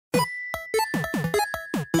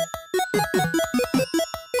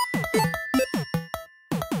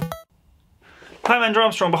I'm Andrew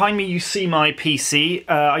Armstrong. Behind me you see my PC.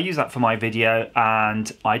 I use that for my video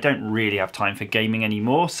and I don't really have time for gaming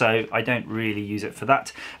anymore, so I don't really use it for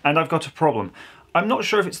that. And I've got a problem. I'm not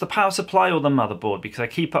sure if it's the power supply or the motherboard, because I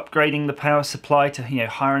keep upgrading the power supply to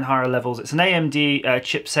higher and higher levels. It's an AMD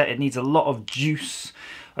chipset. It needs a lot of juice.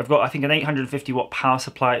 I've got, I think, an 850 watt power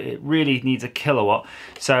supply. It really needs a kilowatt,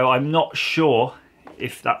 so I'm not sure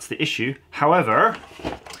if that's the issue. However,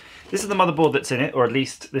 this is the motherboard that's in it, or at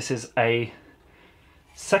least this is a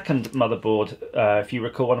second motherboard. If you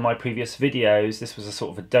recall one of my previous videos, this was a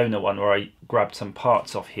sort of a donor one where I grabbed some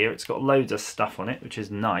parts off here. It's got loads of stuff on it, which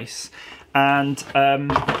is nice. And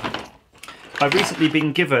I've recently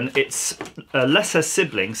been given its lesser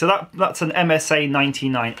sibling. So that's an MSA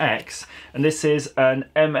 99X, and this is an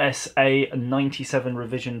MSA 97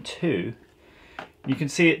 revision 2. You can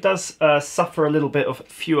see it does suffer a little bit of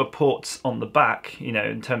fewer ports on the back,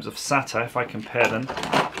 in terms of SATA. If I compare them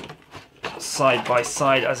side by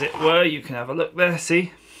side, as it were, you can have a look there,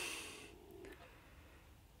 see?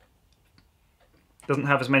 Doesn't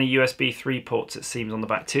have as many USB 3 ports, it seems, on the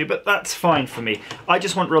back too, but that's fine for me. I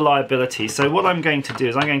just want reliability, so what I'm going to do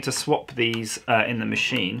is I'm going to swap these in the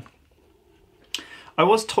machine. I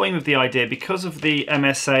was toying with the idea, because of the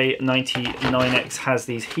MSA 99X has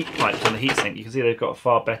these heat pipes on the heatsink. You can see they've got a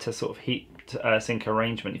far better sort of heat sink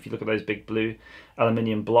arrangement. If you look at those big blue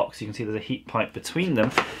aluminium blocks, you can see there's a heat pipe between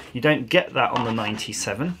them. You don't get that on the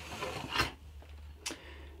 97.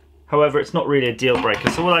 However, it's not really a deal breaker.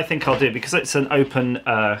 So what I think I'll do, because it's an open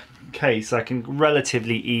case, I can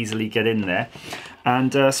relatively easily get in there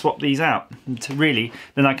and swap these out. And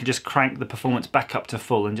then I can just crank the performance back up to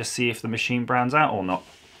full and just see if the machine browns out or not.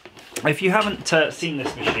 If you haven't seen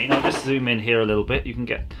this machine, I'll just zoom in here a little bit. You can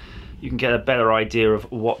get a better idea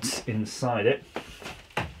of what's inside it.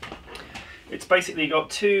 It's basically got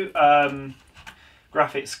two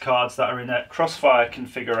graphics cards that are in a crossfire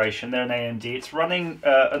configuration. They're an AMD. It's running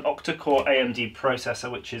an octa-core AMD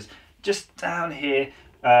processor, which is just down here,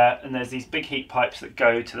 and there's these big heat pipes that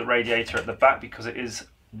go to the radiator at the back because it is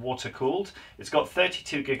water cooled. It's got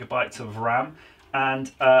 32 gigabytes of RAM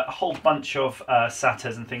and a whole bunch of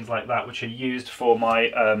SATAs and things like that, which are used for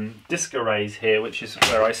my disk arrays here, which is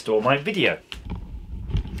where I store my video.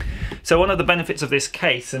 So one of the benefits of this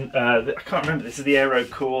case, and I can't remember, this is the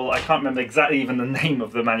Aerocool, I can't remember exactly even the name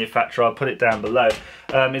of the manufacturer, I'll put it down below,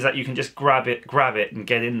 is that you can just grab it and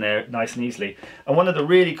get in there nice and easily. And one of the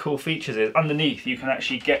really cool features is underneath you can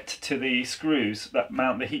actually get to the screws that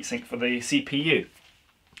mount the heatsink for the CPU.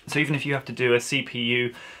 So even if you have to do a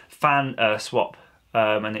CPU fan swap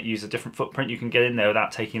and it uses a different footprint, you can get in there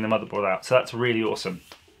without taking the motherboard out. So that's really awesome.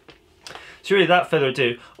 So really, without further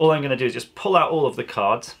ado, all I'm going to do is just pull out all of the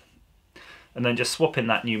cards and then just swap in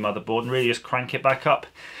that new motherboard and really just crank it back up.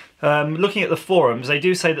 Looking at the forums, they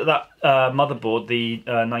do say that motherboard, the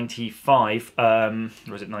 95, or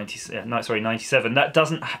is it 90? No, sorry, 97, that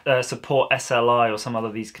doesn't support SLI or some other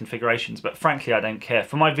of these configurations, but frankly I don't care.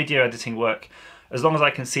 For my video editing work, as long as I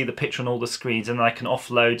can see the picture on all the screens and I can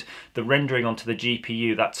offload the rendering onto the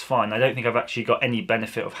GPU, that's fine. I don't think I've actually got any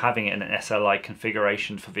benefit of having it in an SLI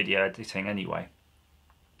configuration for video editing anyway.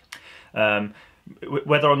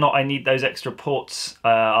 Whether or not I need those extra ports,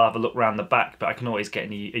 I'll have a look around the back, but I can always get a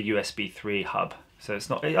USB 3 hub, so it's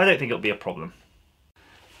not. I don't think it'll be a problem.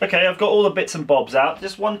 Okay, I've got all the bits and bobs out.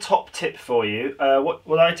 Just one top tip for you.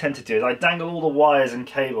 What I tend to do is I dangle all the wires and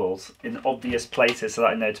cables in obvious places so that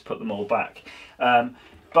I know to put them all back.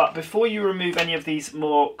 But before you remove any of these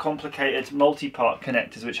more complicated multi-part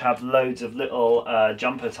connectors, which have loads of little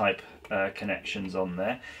jumper type connections on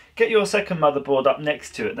there, get your second motherboard up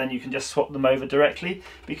next to it, then you can just swap them over directly,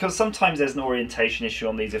 because sometimes there's an orientation issue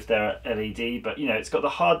on these if they're LED, but it's got the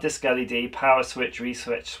hard disk LED, power switch,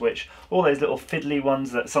 reswitch switch, all those little fiddly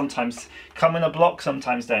ones that sometimes come in a block,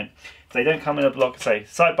 sometimes don't. If they don't come in a block, say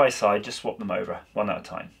side by side, just swap them over one at a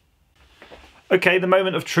time. Okay, the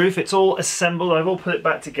moment of truth, it's all assembled, I've all put it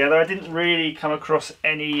back together. I didn't really come across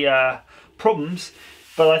any problems,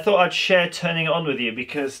 but I thought I'd share turning it on with you,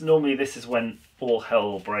 because normally this is when all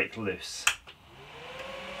hell will break loose.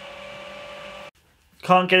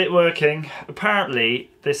 Can't get it working. Apparently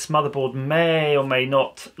this motherboard may or may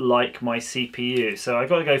not like my CPU, so I've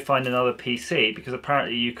got to go find another PC, because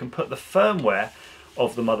apparently you can put the firmware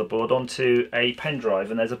of the motherboard onto a pen drive,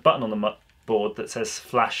 and there's a button on the board that says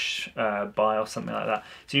flash BIOS, something like that.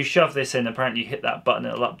 So you shove this in, apparently you hit that button,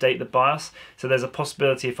 it'll update the BIOS. So there's a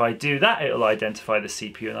possibility if I do that, it'll identify the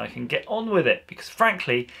CPU and I can get on with it, because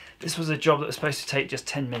frankly this was a job that was supposed to take just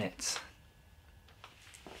 10 minutes.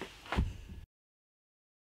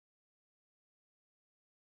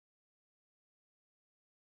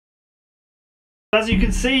 As you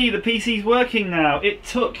can see, the PC's working now. It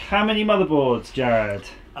took how many motherboards, Jared?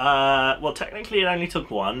 Well, technically it only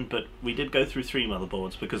took one, but we did go through 3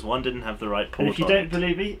 motherboards because one didn't have the right port. And if you don't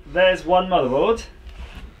believe me, there's one motherboard.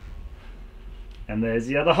 And there's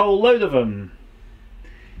the other whole load of them.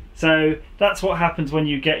 So that's what happens when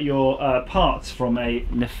you get your parts from a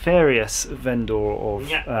nefarious vendor of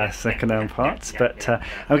second-hand parts. But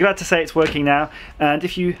I'm glad to say it's working now. And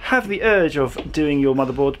if you have the urge of doing your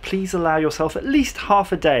motherboard, please allow yourself at least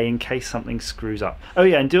half a day in case something screws up. Oh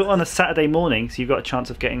yeah, and do it on a Saturday morning so you've got a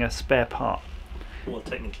chance of getting a spare part. Well,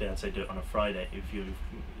 technically I'd say do it on a Friday if you're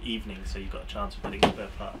evening, so you've got a chance of getting a spare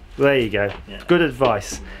part. There you go. Yeah. Good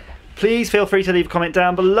advice. Please feel free to leave a comment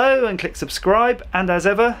down below and click subscribe. And as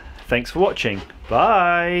ever, thanks for watching.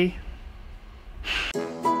 Bye.